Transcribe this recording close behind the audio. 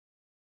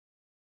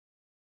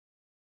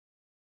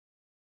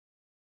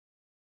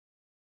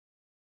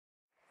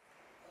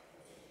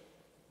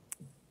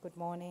Good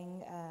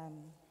morning,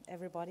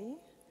 everybody.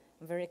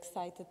 I'm very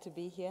excited to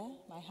be here.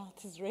 My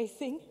heart is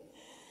racing.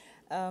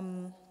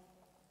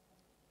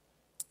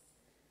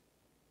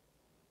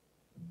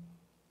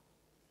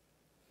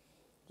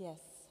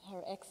 Yes,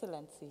 Her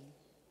Excellency,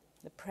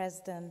 the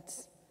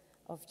President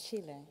of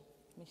Chile,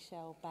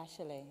 Michelle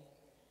Bachelet,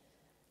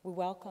 we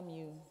welcome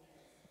you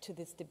to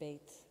this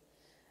debate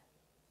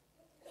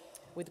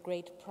with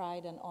great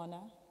pride and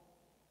honor.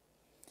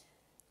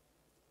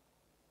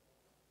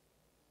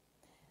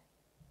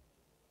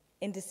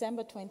 In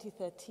December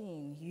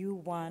 2013, you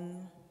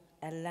won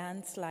a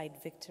landslide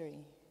victory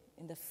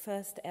in the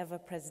first ever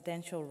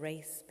presidential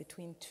race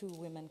between two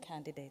women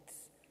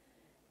candidates,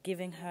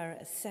 giving her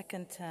a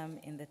second term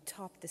in the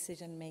top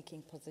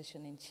decision-making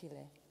position in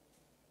Chile.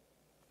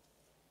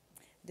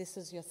 This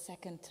is your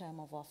second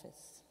term of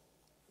office.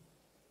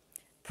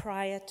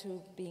 Prior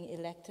to being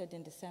elected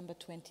in December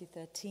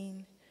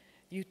 2013,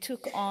 you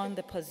took on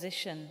the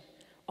position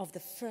of the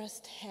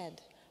first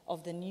head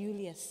of the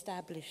newly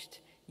established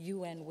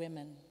UN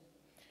Women,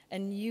 a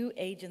new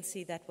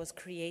agency that was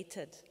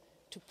created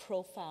to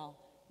profile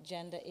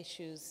gender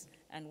issues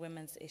and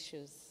women's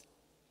issues.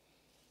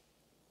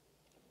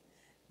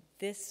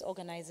 This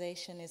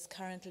organization is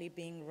currently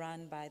being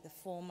run by the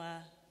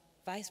former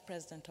Vice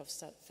President of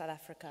South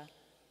Africa,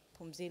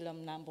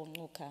 Mbuyiselo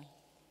Botha.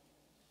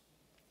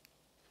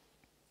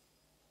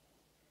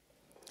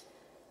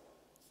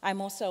 I'm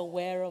also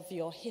aware of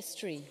your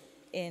history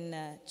in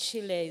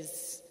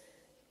Chile's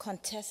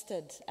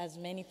contested, as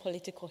many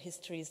political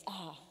histories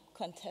are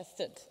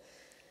contested.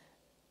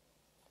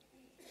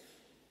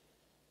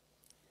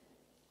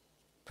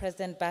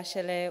 President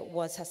Bachelet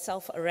was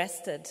herself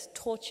arrested,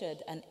 tortured,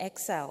 and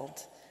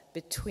exiled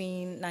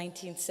between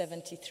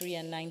 1973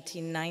 and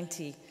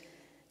 1990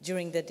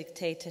 during the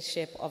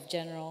dictatorship of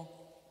General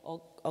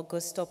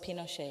Augusto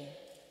Pinochet,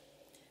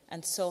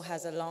 and so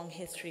has a long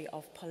history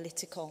of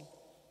political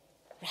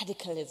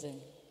radicalism,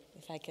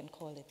 if I can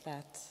call it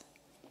that.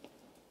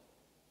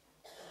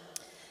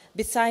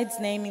 Besides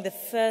naming the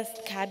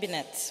first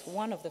cabinet,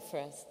 one of the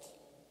first,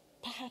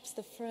 perhaps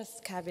the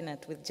first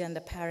cabinet with gender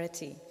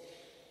parity,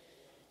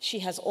 she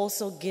has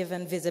also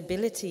given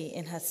visibility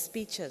in her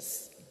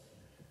speeches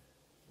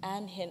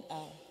and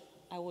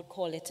I would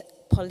call it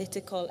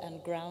political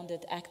and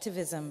grounded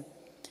activism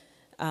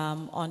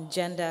on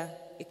gender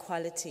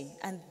equality.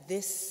 And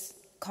this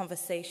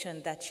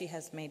conversation that she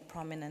has made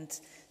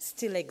prominent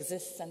still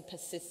exists and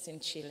persists in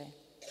Chile.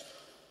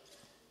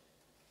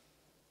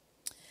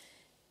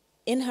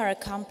 In her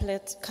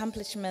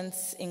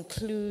accomplishments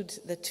include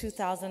the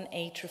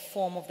 2008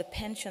 reform of the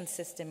pension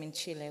system in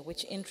Chile,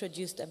 which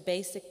introduced a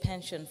basic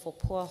pension for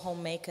poor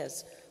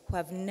homemakers who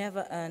have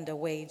never earned a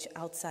wage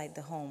outside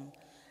the home,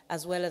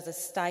 as well as a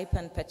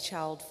stipend per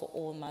child for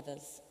all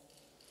mothers.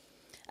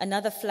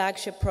 Another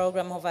flagship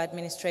program of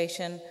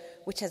administration,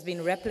 which has been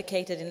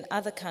replicated in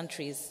other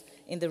countries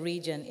in the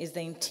region, is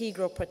the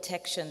Integral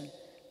Protection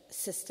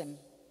System.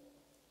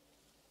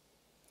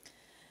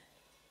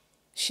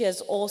 She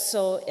has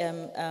also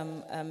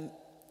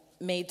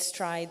made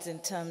strides in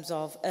terms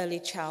of early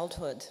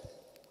childhood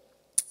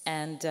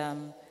and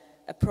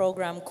a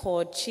program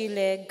called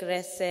Chile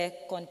Crece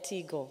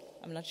Contigo.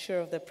 I'm not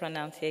sure of the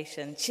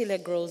pronunciation. Chile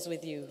Grows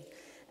With You.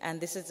 And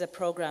this is a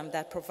program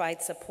that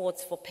provides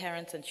supports for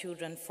parents and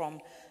children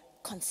from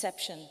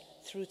conception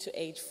through to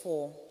age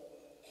 4.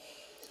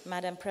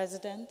 Madam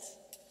President,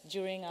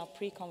 during our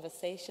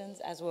pre-conversations,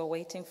 as we're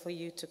waiting for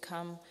you to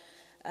come,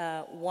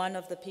 one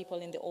of the people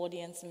in the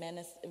audience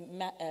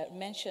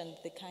mentioned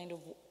the kind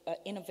of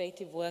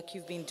innovative work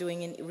you've been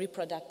doing in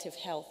reproductive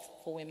health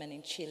for women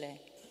in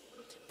Chile,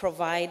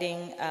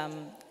 providing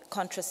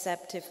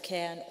contraceptive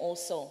care and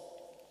also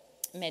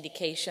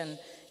medication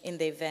in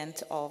the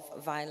event of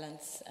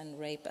violence and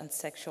rape and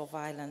sexual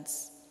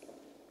violence.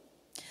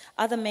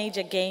 Other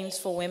major gains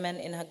for women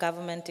in her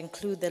government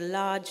include the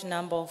large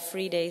number of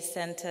free day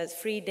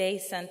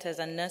centers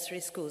and nursery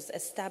schools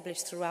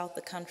established throughout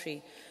the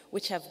country,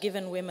 which have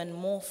given women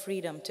more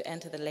freedom to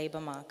enter the labor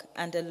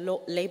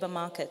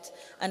market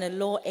and a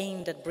law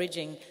aimed at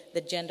bridging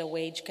the gender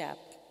wage gap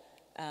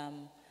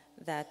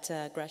that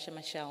Graça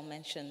Machel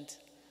mentioned.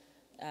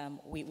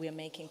 We are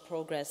making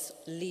progress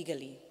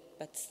legally,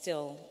 but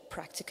still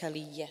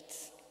practically yet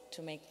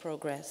to make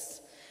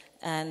progress.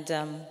 And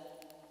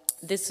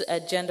this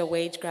gender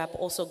wage gap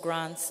also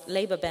grants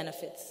labor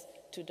benefits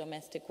to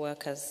domestic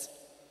workers,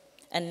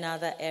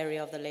 another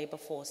area of the labor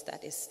force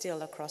that is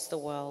still across the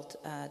world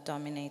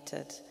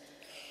dominated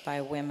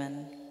by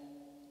women.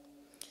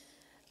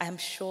 I'm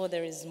sure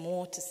there is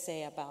more to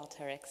say about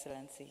Her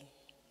Excellency,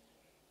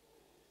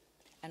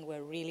 and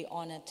we're really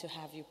honored to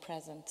have you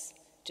present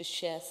to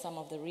share some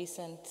of the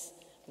recent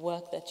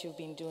work that you've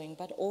been doing,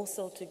 but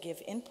also to give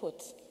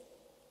input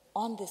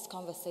on this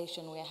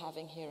conversation we're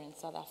having here in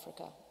South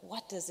Africa.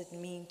 What does it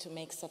mean to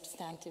make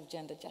substantive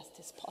gender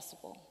justice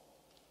possible?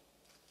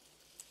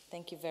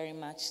 Thank you very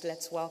much.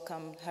 Let's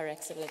welcome Her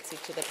Excellency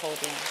to the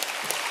podium.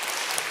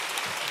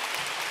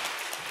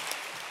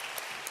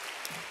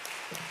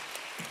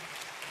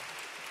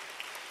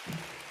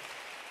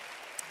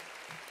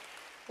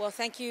 Well,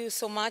 thank you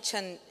so much.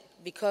 And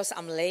because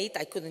I'm late,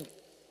 I couldn't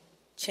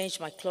change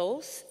my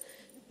clothes,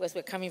 because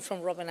we're coming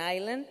from Robben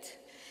Island.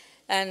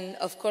 And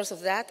of course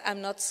of that,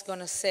 I'm not going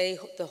to say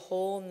the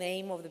whole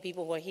name of the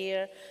people who are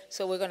here.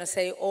 So we're going to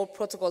say all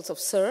protocols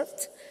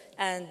observed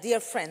and dear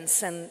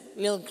friends, and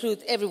we'll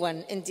include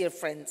everyone in dear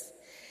friends.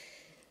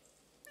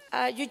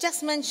 You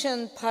just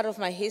mentioned part of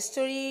my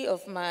history,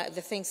 of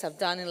the things I've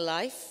done in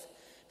life.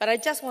 But I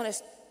just want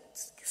to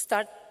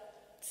start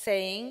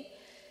saying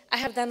I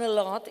have done a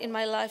lot in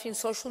my life in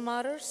social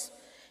matters,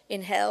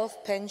 in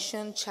health,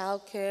 pension,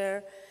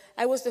 childcare.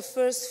 I was the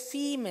first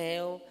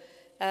female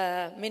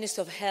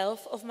Minister of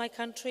Health of my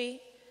country,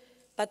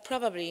 but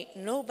probably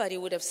nobody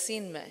would have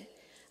seen me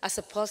as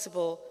a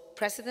possible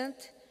president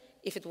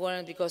if it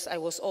weren't because I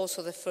was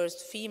also the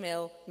first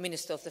female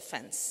Minister of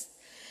Defense.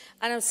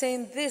 And I'm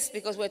saying this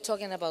because we're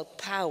talking about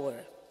power,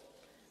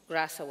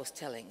 Graça was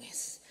telling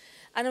us.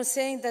 And I'm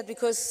saying that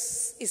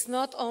because it's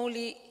not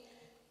only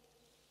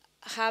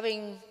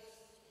having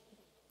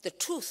the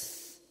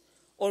truth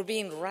or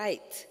being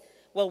right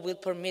what will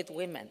permit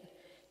women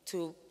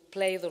to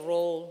play the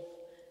role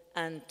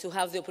and to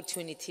have the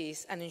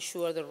opportunities and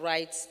ensure the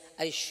rights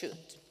as should.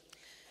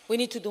 We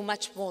need to do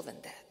much more than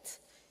that.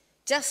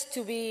 Just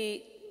to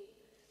be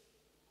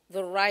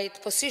the right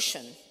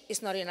position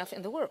is not enough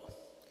in the world.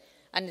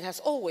 And it has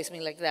always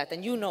been like that,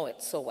 and you know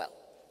it so well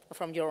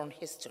from your own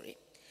history.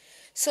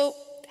 So,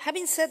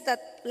 having said that,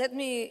 let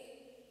me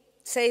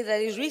say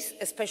that it is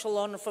a special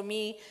honor for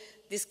me,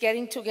 this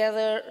getting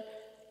together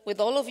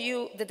with all of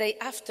you the day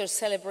after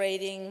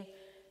celebrating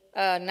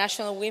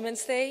National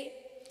Women's Day,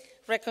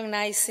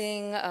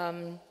 recognizing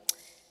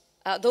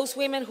those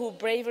women who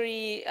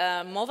bravely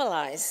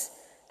mobilize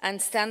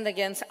and stand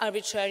against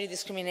arbitrary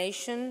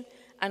discrimination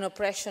and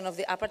oppression of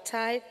the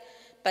apartheid,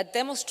 but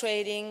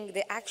demonstrating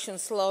the action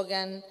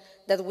slogan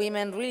that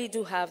women really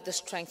do have the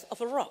strength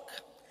of a rock.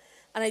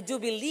 And I do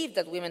believe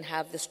that women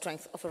have the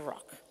strength of a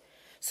rock.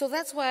 So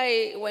that's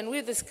why when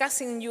we're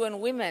discussing UN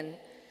Women,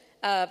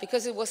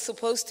 because it was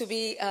supposed to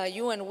be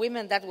UN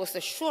Women, that was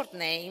the short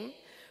name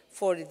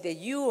for the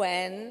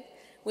UN,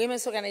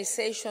 Women's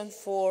Organization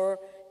for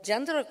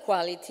Gender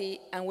Equality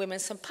and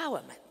Women's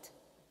Empowerment.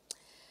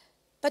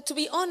 But to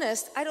be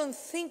honest, I don't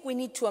think we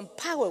need to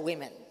empower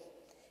women,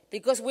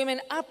 because women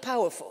are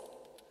powerful.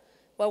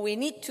 What we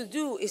need to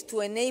do is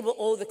to enable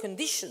all the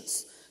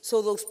conditions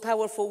so those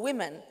powerful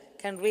women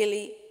can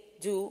really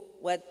do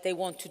what they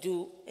want to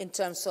do in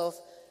terms of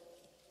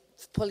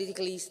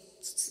politically,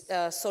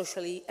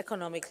 socially,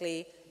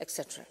 economically,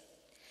 etc.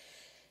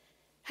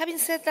 Having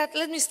said that,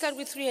 let me start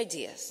with 3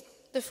 ideas.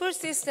 The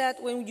first is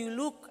that when you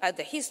look at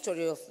the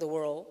history of the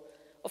world,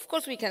 of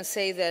course we can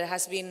say there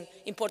has been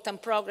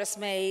important progress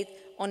made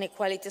on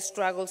equality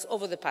struggles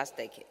over the past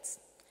decades.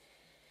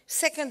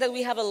 Second, that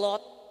we have a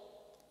lot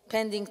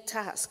pending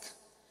tasks,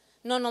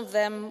 none of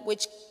them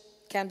which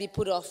can be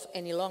put off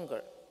any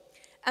longer.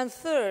 And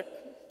third,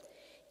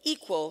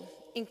 equal,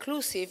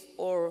 inclusive,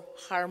 or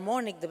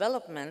harmonic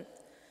development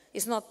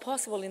is not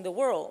possible in the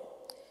world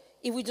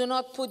if we do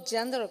not put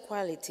gender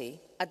equality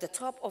at the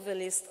top of the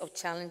list of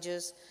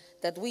challenges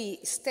that we,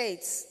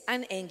 states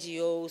and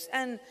NGOs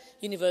and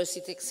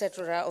universities,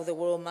 etc., of the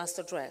world must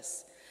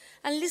address.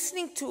 And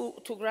listening to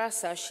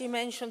Graça, she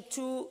mentioned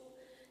 2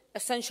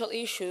 essential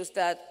issues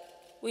that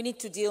we need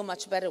to deal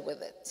much better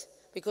with it,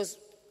 because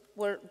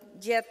we're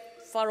yet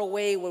far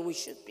away where we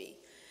should be.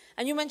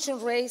 And you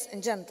mentioned race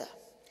and gender.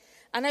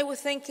 And I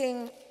was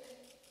thinking,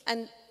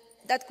 and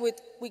that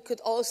we could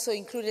also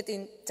include it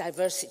in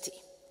diversity,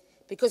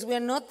 because we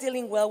are not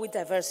dealing well with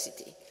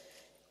diversity.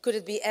 Could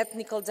it be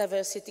ethnical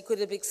diversity? Could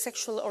it be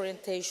sexual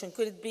orientation?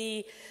 Could it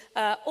be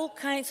all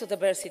kinds of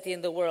diversity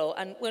in the world?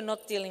 And we're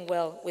not dealing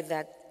well with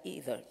that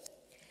either.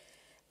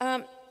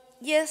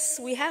 Yes,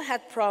 we have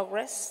had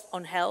progress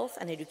on health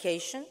and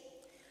education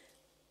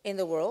in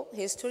the world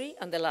history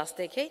in the last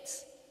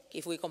decades,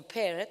 if we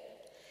compare it,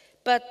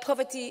 but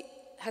poverty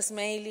has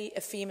mainly a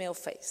female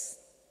face.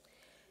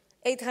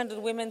 800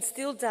 women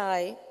still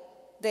die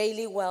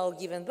daily while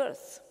giving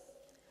birth.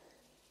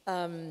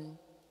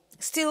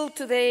 Still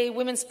today,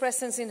 women's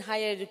presence in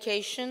higher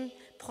education,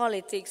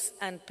 politics,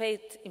 and paid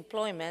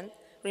employment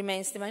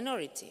remains the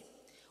minority.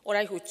 Or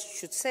I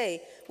should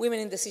say, women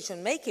in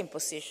decision-making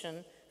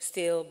position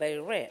still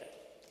very rare.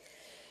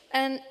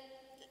 And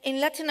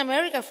in Latin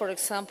America, for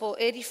example,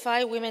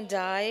 85 women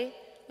die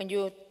when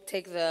you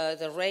take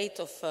the rate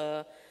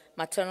of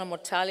maternal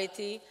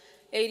mortality.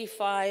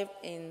 85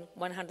 in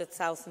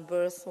 100,000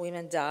 births,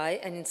 women die,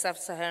 and in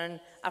sub-Saharan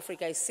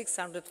Africa is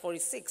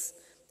 646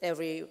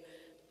 every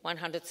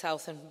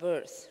 100,000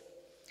 births.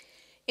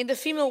 In the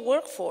female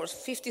workforce,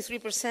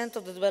 53%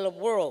 of the developed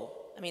world,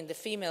 the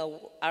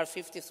female are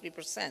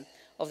 53%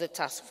 of the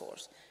task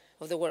force,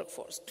 of the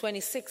workforce,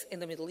 26 in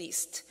the Middle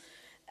East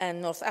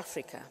and North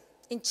Africa.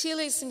 In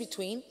Chile, it's in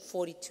between,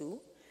 42.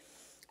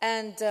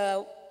 And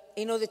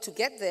in order to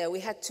get there, we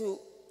had to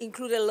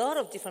include a lot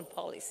of different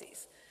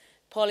policies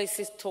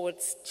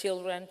towards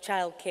children,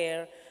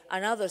 childcare,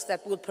 and others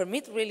that will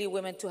permit really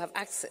women to have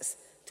access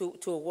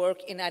to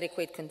work in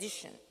adequate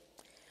condition.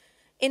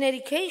 In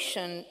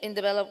education, in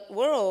the developed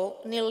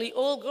world, nearly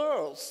all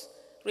girls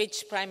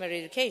reach primary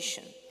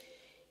education.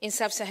 In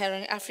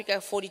sub-Saharan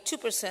Africa,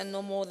 42%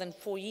 no more than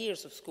 4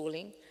 years of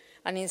schooling,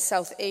 and in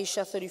South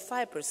Asia,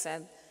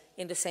 35%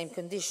 in the same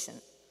condition.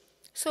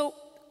 So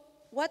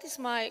what is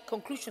my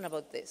conclusion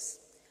about this?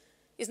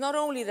 It's not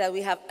only that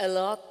we have a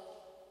lot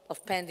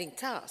of pending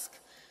tasks,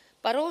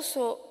 but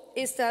also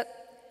is that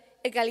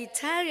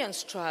egalitarian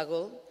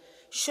struggle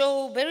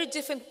show very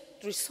different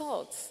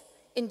results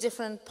in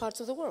different parts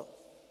of the world.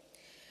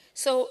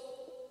 So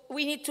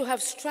we need to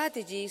have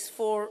strategies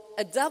for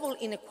a double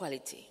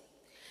inequality.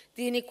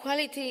 The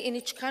inequality in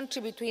each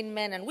country between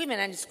men and women,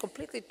 and it's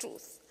completely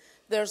truth.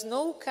 There's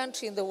no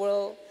country in the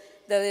world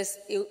that is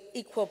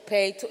equal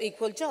pay to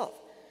equal job.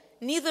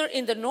 Neither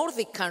in the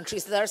Nordic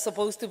countries that are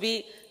supposed to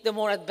be the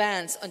more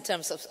advanced in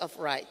terms of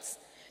rights.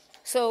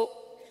 So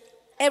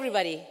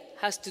everybody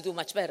has to do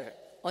much better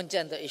on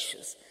gender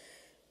issues.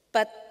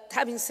 But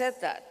having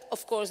said that,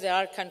 of course, there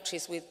are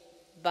countries with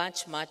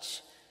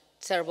much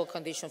terrible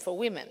conditions for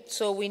women.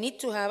 So we need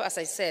to have, as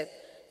I said,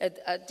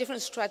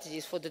 different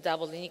strategies for the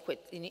double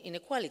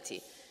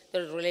inequality,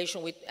 the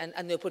relation with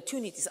and the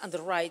opportunities and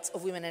the rights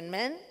of women and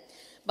men,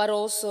 but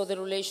also the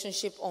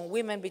relationship on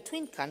women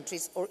between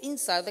countries or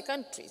inside the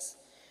countries.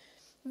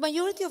 The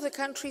majority of the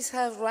countries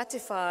have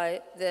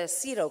ratified the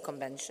Zero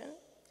Convention,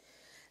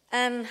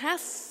 and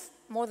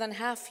more than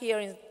half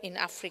here in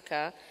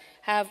Africa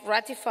have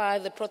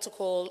ratified the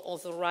Protocol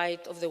of the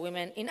Right of the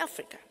Women in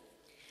Africa.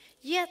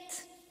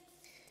 Yet,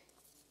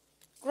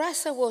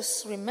 Graça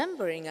was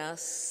remembering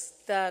us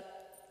that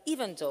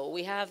even though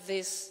we have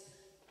this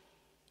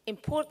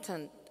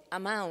important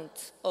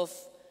amount of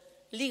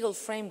legal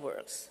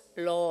frameworks,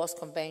 laws,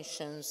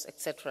 conventions,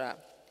 etc.,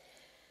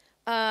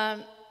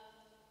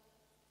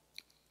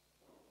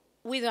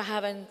 we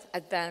haven't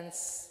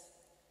advanced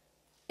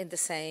in the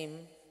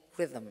same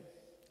rhythm.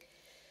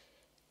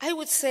 I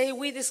would say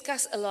we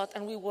discuss a lot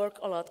and we work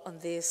a lot on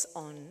this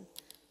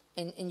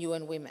in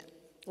UN Women.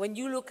 When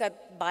you look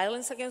at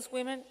violence against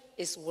women,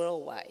 it's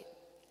worldwide.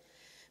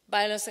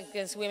 Violence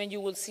against women, you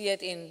will see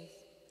it in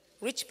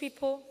rich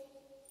people,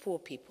 poor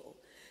people.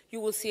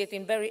 You will see it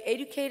in very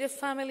educated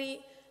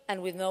family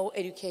and with no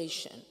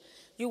education.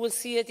 You will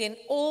see it in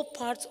all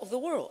parts of the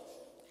world.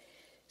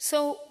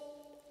 So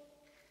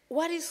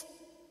what is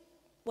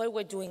what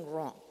we're doing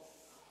wrong?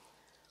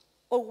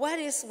 Or what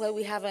is what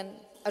we haven't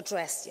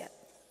addressed yet?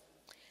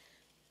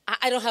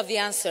 I don't have the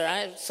answer,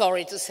 I'm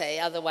sorry to say,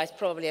 otherwise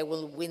probably I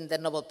will win the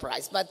Nobel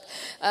Prize. But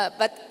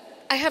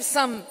I have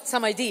some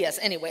ideas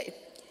anyway.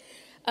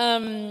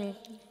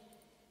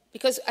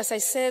 Because as I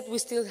said, we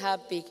still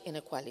have big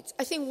inequalities.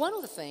 I think one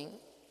of the things,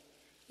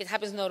 it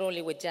happens not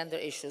only with gender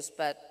issues,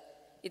 but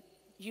it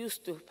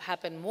used to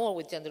happen more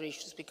with gender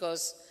issues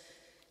because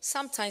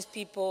sometimes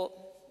people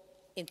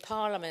in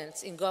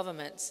parliaments, in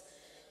governments,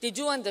 they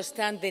do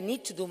understand they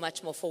need to do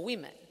much more for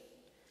women,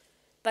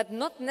 but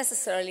not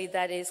necessarily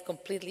that is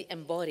completely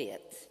embodied.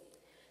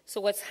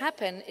 So what's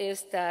happened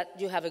is that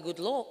you have a good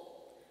law,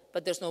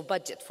 but there's no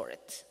budget for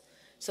it.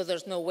 So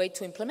there's no way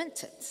to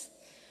implement it.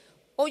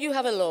 Or you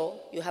have a law,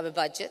 you have a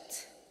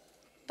budget,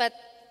 but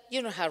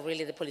you don't have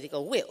really the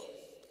political will.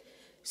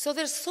 So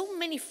there's so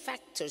many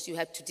factors you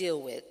have to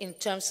deal with in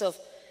terms of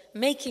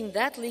making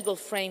that legal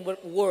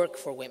framework work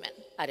for women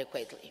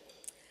adequately.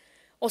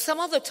 Or some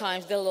other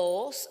times the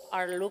laws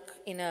are looked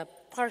in a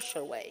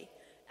partial way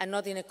and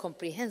not in a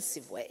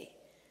comprehensive way.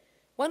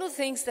 One of the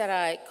things that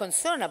I'm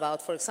concerned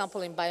about, for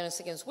example, in violence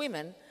against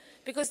women,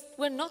 because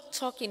we're not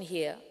talking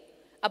here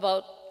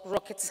about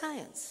rocket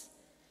science.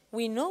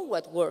 We know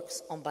what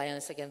works on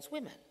violence against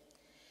women.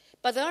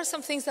 But there are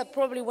some things that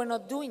probably we're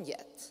not doing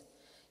yet.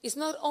 It's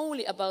not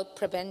only about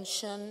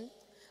prevention,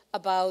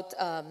 about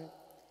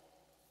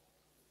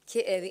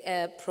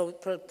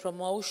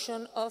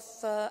promotion of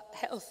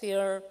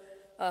healthier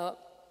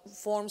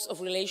forms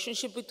of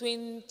relationship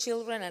between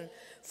children. And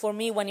for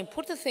me, one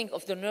important thing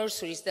of the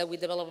nurseries that we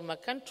develop in my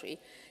country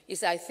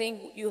is I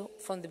think you,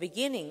 from the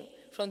beginning,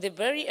 from the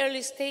very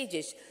early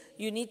stages,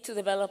 you need to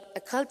develop a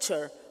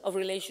culture of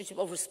relationship,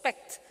 of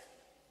respect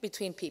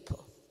between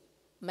people,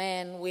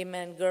 men,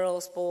 women,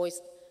 girls,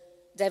 boys,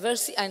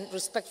 diversity and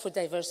respect for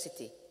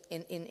diversity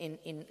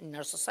in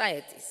our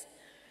societies.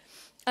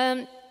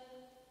 One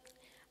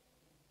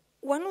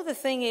of the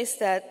things is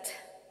that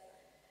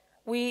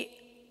we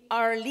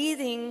are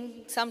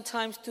leading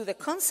sometimes to the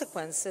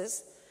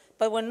consequences,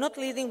 but we're not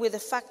leading with the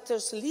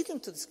factors leading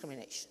to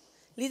discrimination,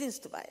 leading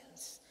to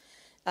violence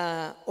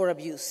or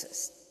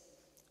abuses.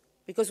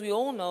 Because we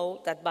all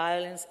know that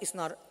violence is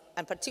not,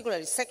 and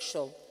particularly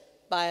sexual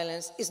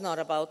violence, is not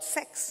about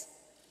sex.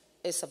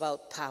 It's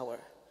about power.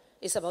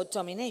 It's about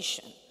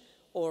domination,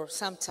 or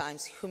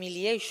sometimes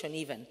humiliation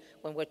even,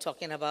 when we're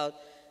talking about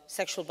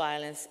sexual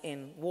violence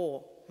in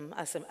war,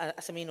 as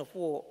a mean of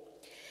war.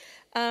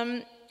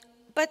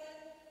 But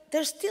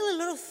there's still a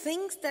lot of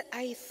things that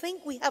I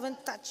think we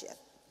haven't touched yet.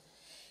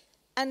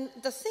 And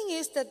the thing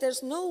is that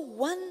there's no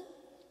one,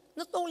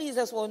 not only is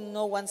there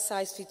no one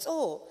size fits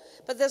all,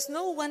 but there's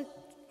no one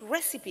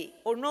recipe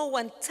or no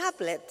one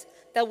tablet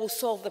that will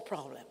solve the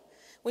problem.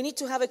 We need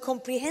to have a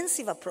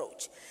comprehensive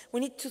approach.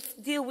 We need to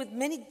deal with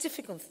many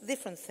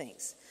different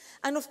things.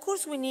 And of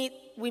course, we need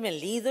women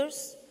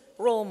leaders,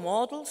 role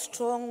models,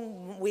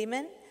 strong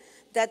women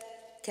that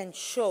can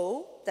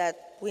show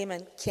that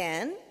women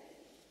can.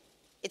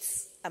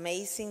 It's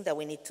amazing that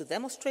we need to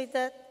demonstrate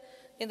that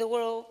in the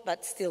world,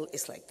 but still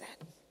it's like that.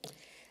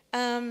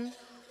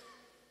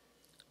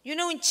 You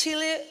know, in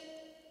Chile,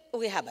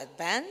 we have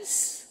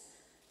advanced.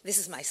 This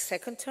is my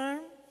second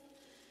term.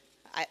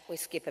 We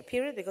skip a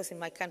period because in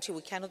my country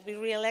we cannot be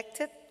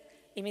re-elected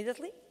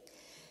immediately.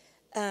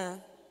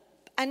 And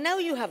now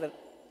you have a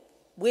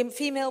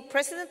female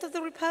president of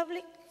the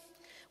Republic.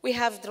 We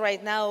have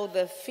right now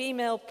the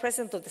female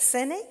president of the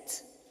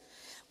Senate.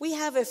 We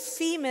have a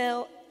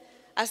female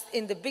as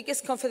in the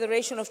biggest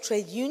confederation of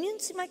trade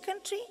unions in my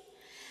country.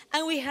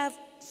 And we have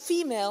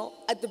female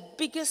at the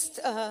biggest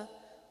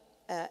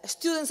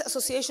students'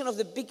 association of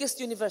the biggest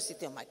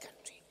university of my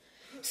country.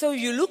 So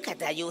you look at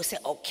that, you will say,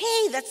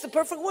 okay, that's the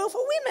perfect world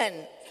for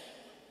women.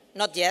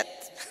 Not yet.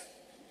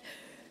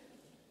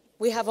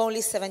 We have only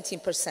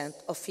 17%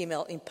 of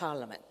female in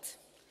parliament.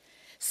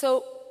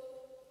 So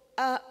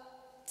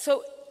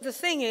the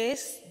thing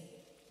is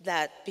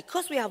that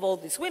because we have all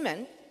these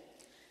women,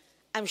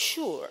 I'm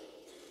sure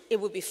it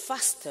will be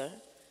faster,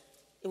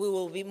 we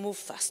will move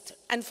faster.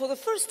 And for the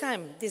first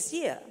time this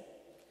year,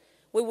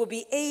 we will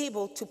be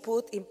able to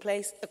put in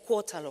place a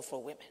quota law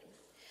for women.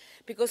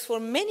 Because for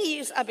many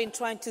years I've been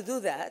trying to do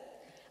that.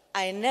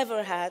 I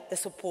never had the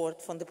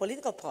support from the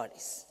political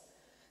parties.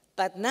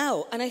 But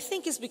now, and I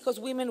think it's because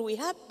women, we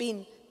have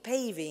been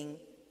paving,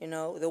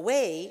 the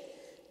way,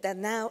 that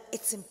now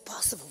it's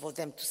impossible for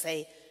them to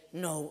say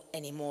no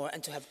anymore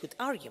and to have good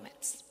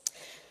arguments.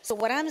 So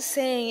what I'm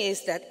saying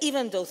is that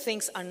even though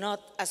things are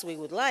not as we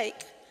would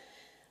like,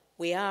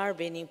 we are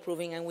been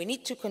improving and we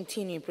need to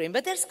continue improving.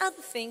 But there's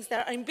other things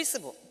that are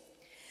invisible.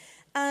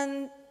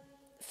 And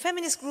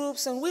feminist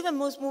groups and women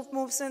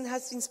movement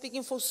has been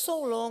speaking for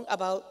so long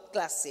about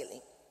glass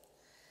ceiling.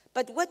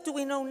 But what do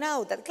we know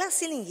now? That glass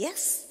ceiling,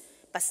 yes,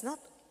 but it's not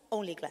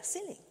only glass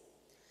ceiling.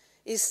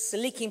 It's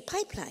leaking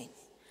pipeline.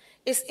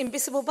 It's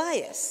invisible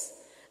bias.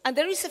 And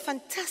there is a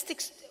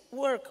fantastic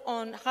work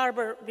on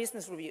Harvard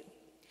Business Review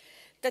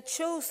that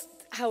shows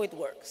how it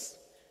works.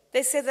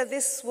 They said that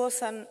this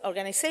was an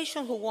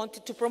organization who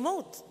wanted to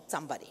promote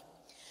somebody.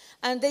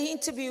 And they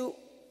interviewed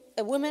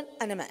a woman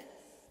and a man.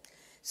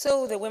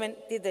 So the women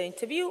did the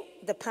interview.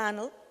 The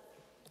panel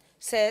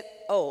said,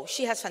 oh,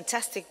 she has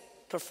fantastic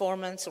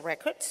performance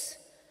records.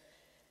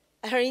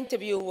 Her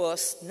interview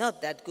was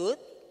not that good.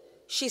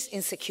 She's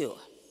insecure.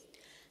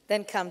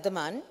 Then came the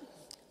man,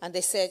 and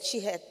they said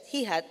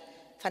he had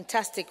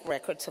fantastic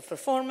records of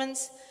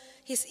performance.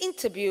 His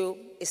interview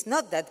is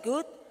not that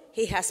good.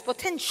 He has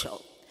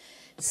potential.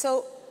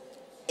 So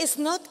it's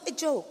not a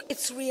joke,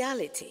 it's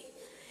reality.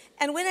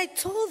 And when I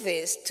told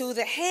this to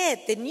the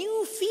head, the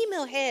new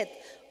female head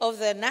of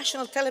the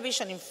national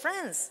television in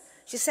France,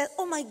 she said,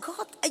 oh my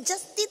God, I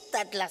just did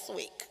that last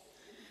week.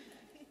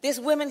 This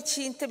woman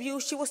she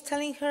interviewed, she was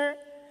telling her,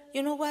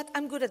 you know what,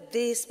 I'm good at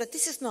this, but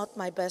this is not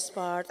my best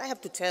part. I have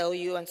to tell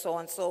you and so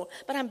on,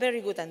 but I'm very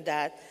good at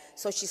that.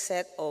 So she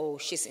said, oh,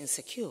 she's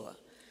insecure.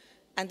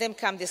 And then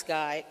come this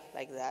guy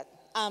like that.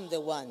 I'm the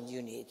one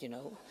you need,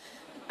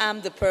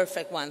 I'm the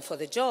perfect one for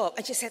the job.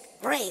 And she said,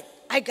 great,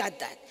 I got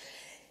that.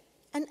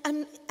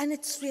 And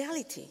it's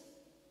reality.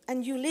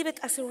 And you live it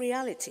as a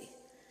reality.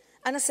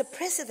 And as a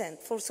president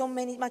for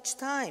much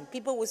time,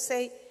 people would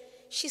say,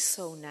 she's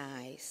so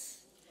nice.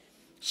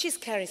 She's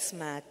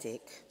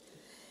charismatic.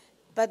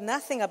 But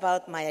nothing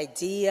about my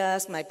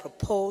ideas, my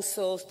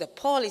proposals, the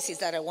policies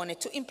that I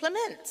wanted to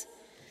implement.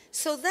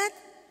 So that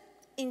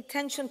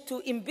intention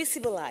to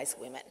invisibilize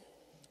women,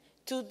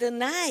 to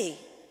deny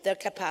their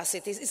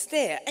capacities is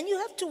there. And you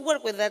have to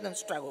work with that and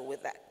struggle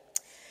with that.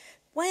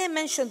 Why I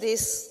mention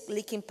this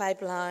leaking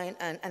pipeline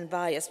and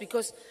bias?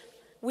 Because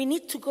we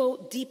need to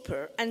go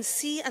deeper and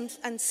see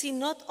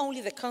not only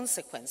the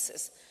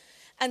consequences,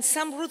 and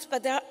some roots,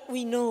 but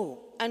we know,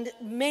 and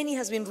many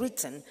has been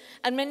written,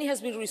 and many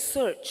has been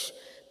researched,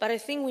 but I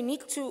think we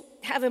need to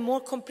have a more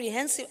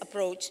comprehensive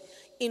approach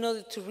in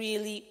order to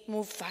really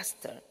move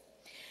faster.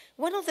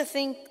 One of the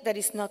things that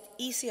is not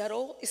easy at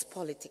all is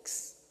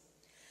politics.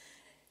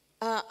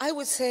 I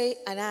would say,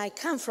 and I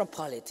come from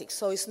politics,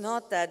 so it's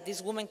not that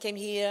this woman came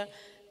here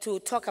to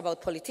talk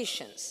about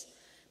politicians,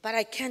 but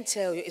I can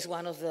tell you it's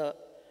one of the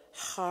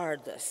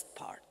hardest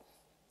part.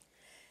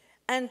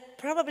 And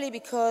probably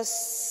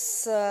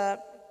because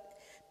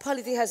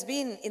politics has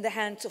been in the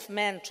hands of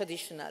men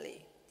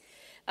traditionally.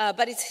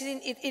 But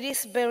it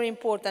is very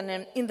important.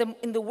 And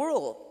in the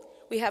world,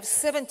 we have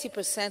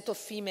 70% of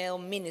female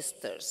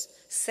ministers,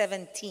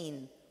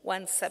 17,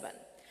 1-7.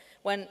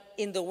 When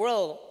in the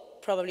world,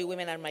 probably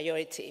women are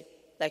majority,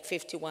 like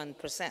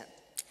 51%.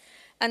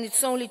 And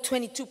it's only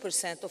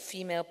 22% of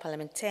female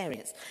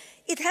parliamentarians.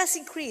 It has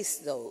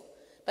increased, though,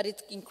 but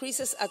it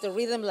increases at a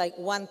rhythm like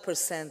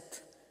 1%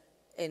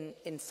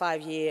 in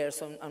 5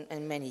 years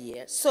and many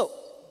years. So,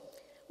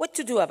 what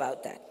to do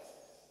about that?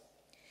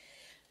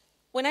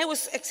 When I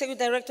was executive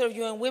director of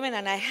UN Women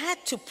and I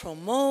had to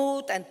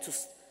promote and to,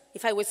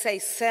 if I would say,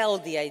 sell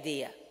the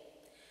idea,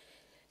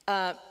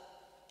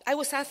 I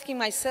was asking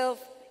myself,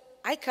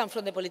 I come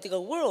from the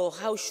political world,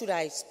 how should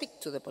I speak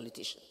to the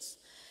politicians?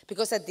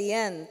 Because at the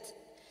end,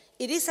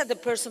 it is at the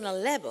personal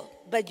level,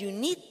 but you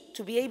need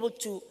to be able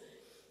to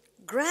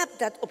grab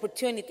that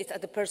opportunity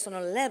at the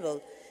personal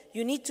level.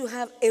 You need to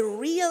have a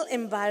real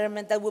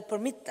environment that will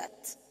permit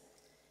that.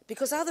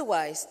 Because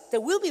otherwise,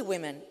 there will be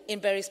women in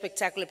very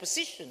spectacular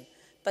positions,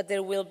 but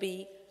there will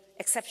be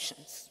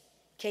exceptions,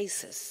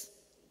 cases.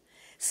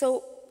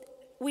 So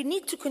we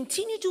need to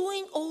continue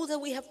doing all that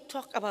we have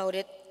talked about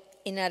it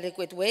in an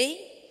adequate way.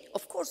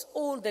 Of course,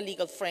 all the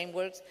legal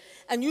frameworks,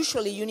 and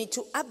usually you need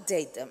to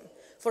update them.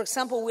 For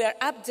example, we are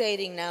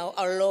updating now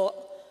our law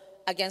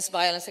against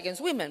violence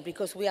against women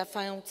because we have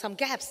found some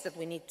gaps that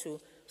we need to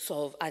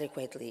solve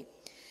adequately.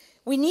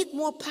 We need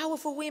more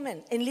powerful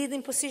women in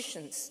leading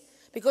positions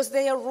because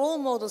they are role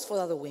models for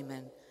other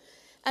women.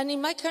 And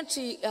in my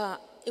country,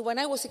 when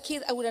I was a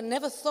kid, I would have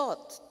never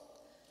thought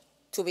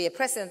to be a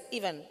president.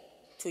 Even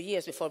 2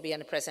 years before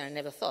being a president, I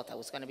never thought I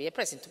was going to be a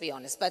president, to be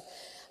honest. But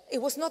it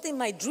was not in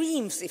my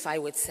dreams, if I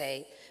would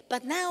say.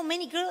 But now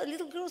many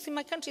little girls in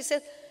my country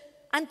said,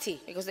 auntie,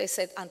 because they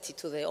said auntie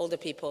to the older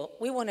people,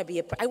 I want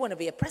to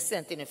be a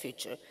president in the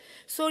future.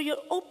 So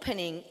you're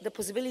opening the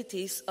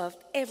possibilities of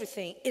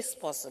everything is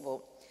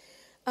possible.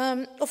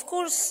 Of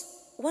course,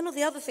 one of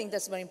the other things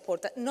that's very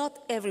important, not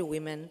every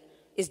woman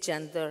is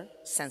gender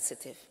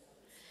sensitive.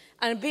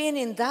 And being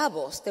in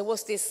Davos, there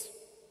was this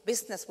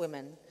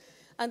businesswoman,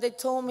 and they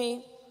told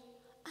me,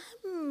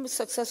 I'm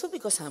successful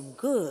because I'm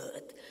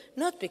good,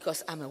 not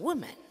because I'm a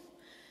woman.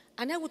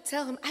 And I would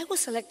tell him, I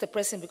was elected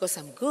president because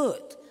I'm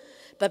good.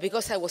 But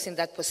because I was in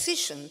that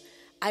position,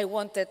 I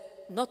wanted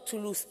not to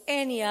lose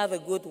any other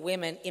good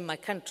women in my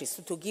country,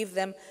 so to give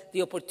them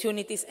the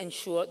opportunities,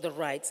 ensure the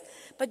rights.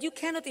 But you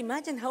cannot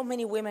imagine how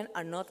many women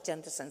are not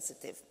gender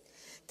sensitive.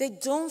 They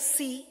don't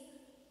see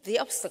the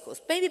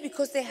obstacles, maybe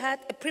because they had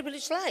a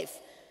privileged life,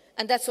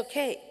 and that's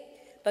okay.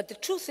 But the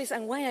truth is,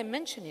 and why I'm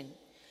mentioning,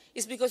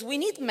 is because we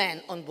need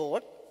men on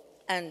board,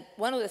 and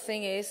one of the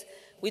things is,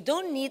 we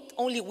don't need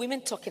only women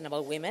talking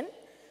about women.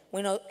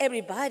 We know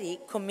everybody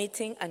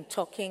committing and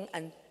talking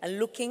and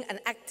looking and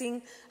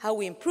acting how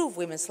we improve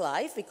women's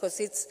life, because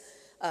it's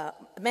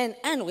men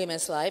and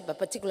women's life, but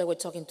particularly we're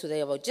talking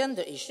today about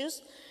gender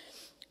issues.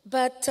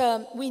 But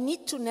we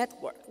need to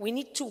network. We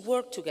need to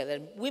work together.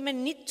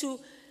 Women need to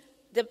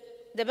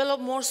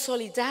develop more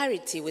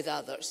solidarity with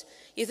others.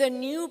 Either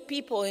new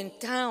people in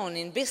town,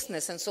 in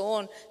business, and so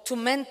on, to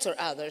mentor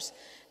others,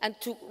 and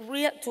to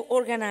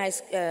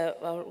organize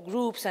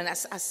groups, and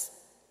as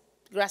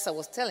Graça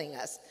was telling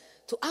us,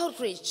 to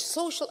outreach,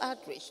 social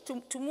outreach,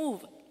 to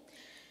move.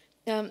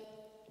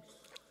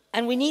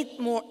 And we need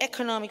more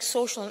economic,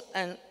 social,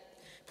 and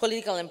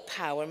political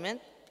empowerment.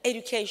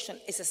 Education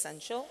is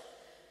essential.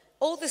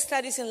 All the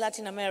studies in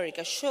Latin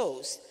America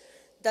shows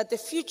that the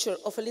future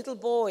of a little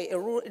boy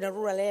in a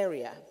rural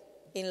area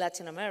in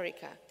Latin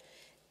America,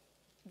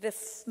 the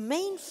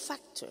main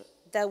factor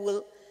that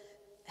will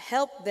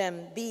help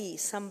them be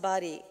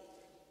somebody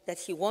that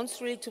he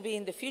wants really to be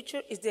in the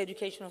future is the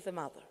education of the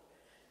mother.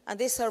 And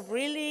these are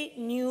really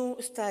new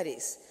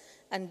studies,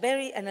 and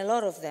a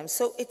lot of them,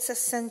 so it's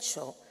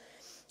essential.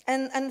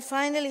 And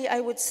finally, I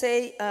would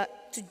say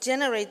to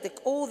generate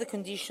all the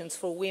conditions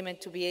for women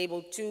to be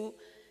able to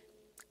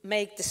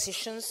make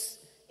decisions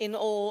in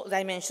all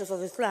dimensions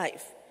of his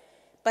life.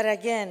 But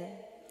again,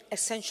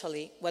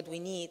 essentially what we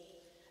need,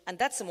 and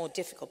that's the more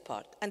difficult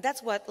part, and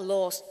that's what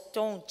laws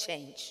don't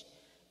change,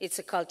 it's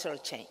a cultural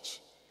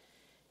change.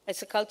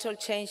 It's a cultural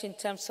change in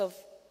terms of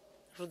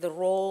the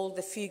role,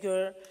 the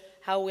figure,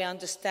 how we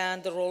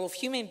understand the role of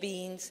human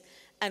beings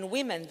and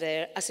women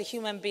there as a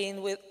human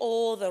being with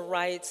all the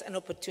rights and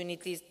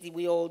opportunities that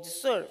we all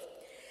deserve.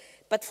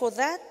 But for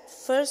that,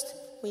 first,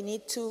 we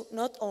need to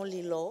not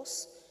only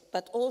laws,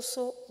 but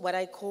also what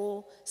I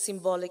call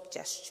symbolic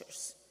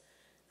gestures.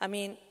 I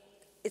mean,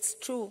 it's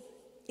true.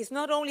 It's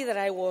not only that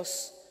I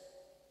was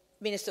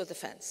Minister of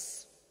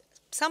Defense.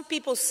 Some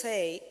people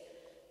say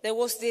there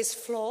was this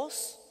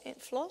flaws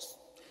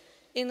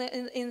in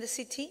the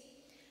city,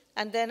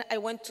 and then I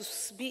went to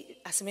be,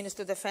 as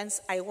Minister of Defense,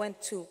 I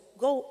went to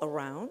go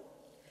around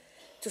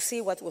to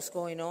see what was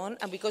going on,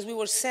 and because we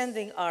were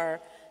sending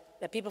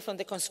the people from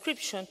the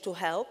conscription to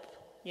help,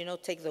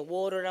 take the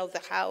water out of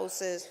the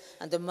houses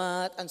and the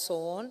mud and so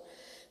on.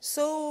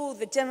 So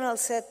the general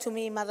said to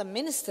me, Madam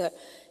Minister,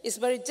 it's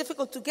very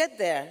difficult to get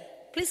there.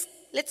 Please,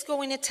 let's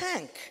go in a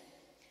tank.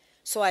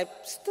 So I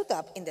stood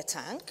up in the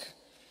tank,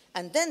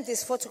 and then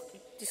this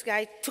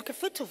guy took a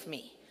photo of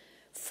me.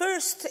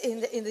 First,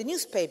 in the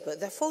newspaper,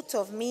 the photo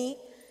of me,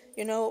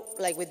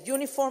 like with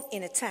uniform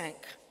in a tank.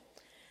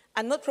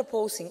 I'm not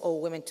proposing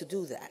all women to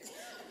do that.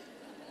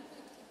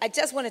 I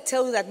just want to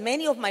tell you that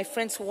many of my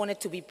friends who wanted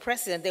to be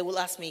president, they will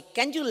ask me,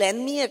 can you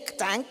lend me a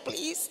tank,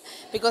 please?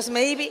 Because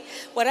maybe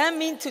what I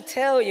mean to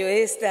tell you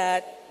is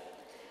that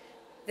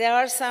there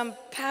are some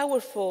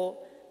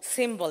powerful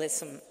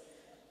symbolism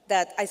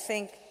that I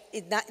think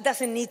it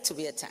doesn't need to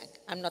be a tank.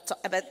 I'm not,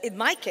 but in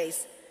my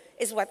case,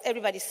 it's what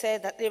everybody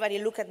said, that everybody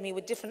look at me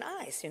with different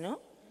eyes, you know?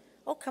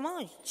 Oh, come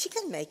on, she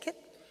can make it.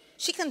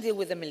 She can deal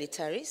with the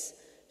militaries.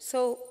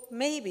 So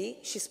maybe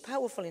she's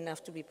powerful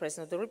enough to be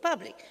president of the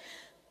Republic.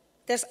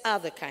 There's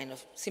other kind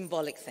of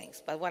symbolic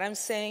things. But what I'm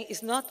saying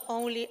is not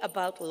only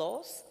about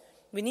laws.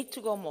 We need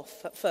to go more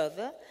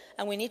further,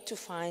 and we need to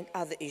find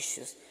other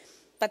issues.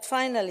 But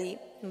finally,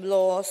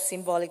 laws,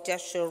 symbolic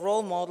gesture,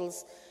 role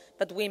models,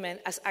 but women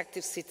as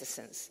active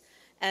citizens.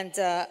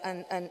 Because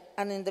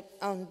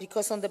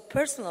on the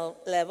personal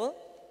level,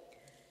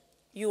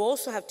 you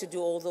also have to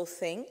do all those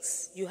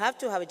things. You have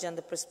to have a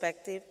gender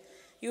perspective.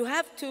 You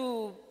have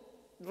to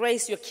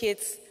raise your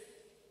kids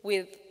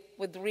with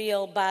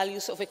real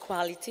values of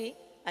equality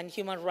and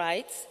human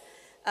rights.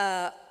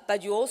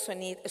 But you also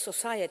need a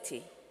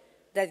society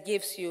that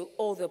gives you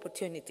all the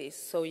opportunities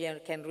so you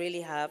can really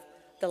have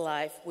the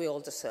life we all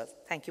deserve.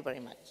 Thank you very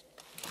much.